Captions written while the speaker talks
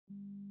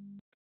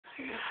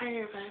Hi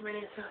everybody, my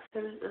name is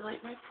Justin, and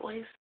like my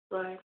voice,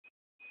 like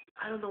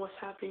I don't know what's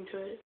happening to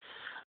it.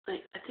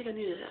 Like I think I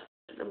need it.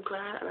 I'm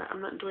glad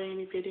I'm not doing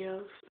any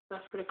videos.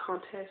 That's for the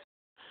contest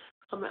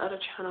on my other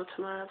channel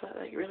tomorrow. But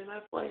like really,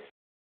 my voice,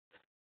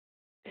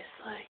 it's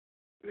like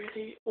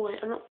really. Wait,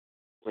 I'm not.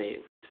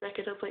 Wait, to back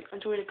it up. Like I'm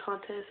doing a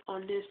contest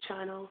on this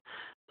channel,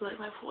 but like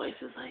my voice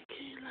is like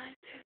getting like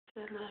this,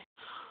 and like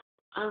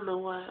I don't know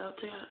why. I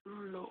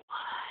don't know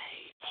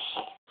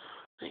why.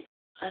 Like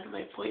and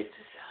my voice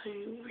is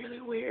sounding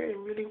really weird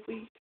and really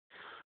weak.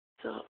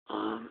 So,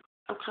 I'm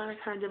kind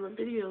of doing my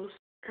videos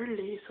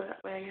early so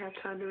that way I have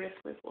time to rest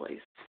my voice.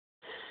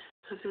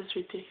 Cause it's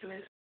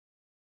ridiculous.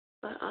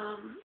 But, I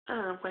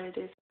don't know what it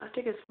is. I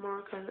think it's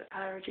more because of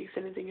allergies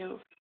than anything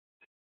else.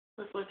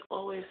 My voice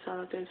always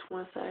sounds like this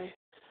once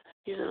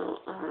you know,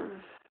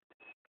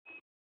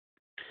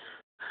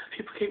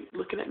 people keep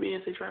looking at me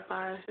as they drive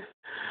by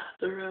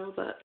the road,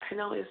 but I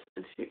know they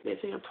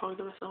think I'm talking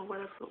to myself,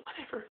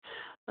 whatever.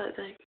 But,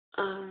 like,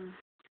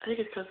 I think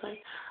it's because, like,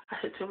 I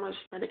had too much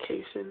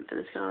medication and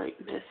it's kind of, like,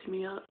 messing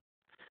me up.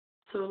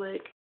 So,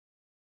 like,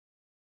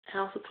 I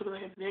also took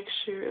like a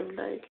mixture of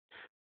like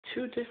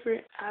two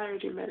different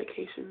allergy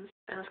medications,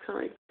 and it's kind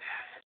of like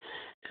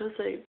bad. It was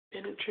like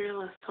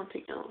Benadryl and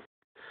something else.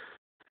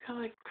 It's kind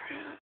of like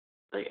crap.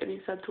 Like I need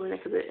to stop doing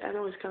that because I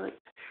know it's kind of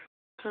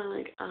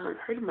like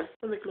hurting my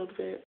stomach a little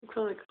bit. I'm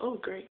kind of like, oh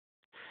great,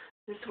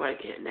 this is what I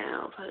get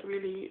now. But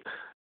really,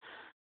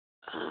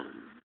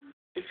 um,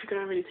 if you're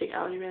gonna really take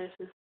allergy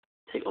medicine,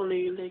 take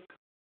only like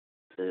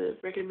the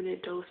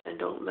recommended dose and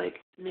don't like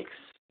mix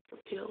your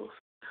pills.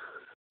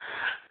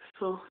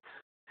 So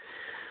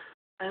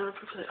I know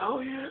people say, oh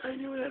yeah, I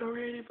knew that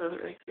already, but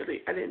like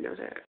really, I didn't know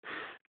that.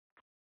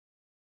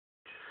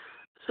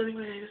 So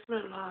anyway, this is my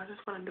vlog. That's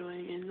what I'm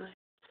doing, and like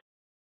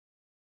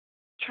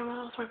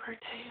tomorrow's my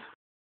birthday,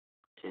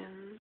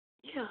 and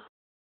yeah,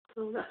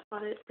 so that's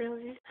about it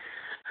really.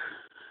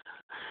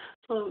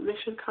 So make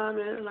sure to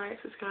comment,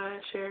 like,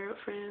 subscribe, share with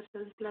friends,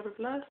 and blah blah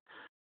blah.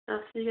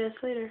 I'll see you guys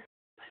later.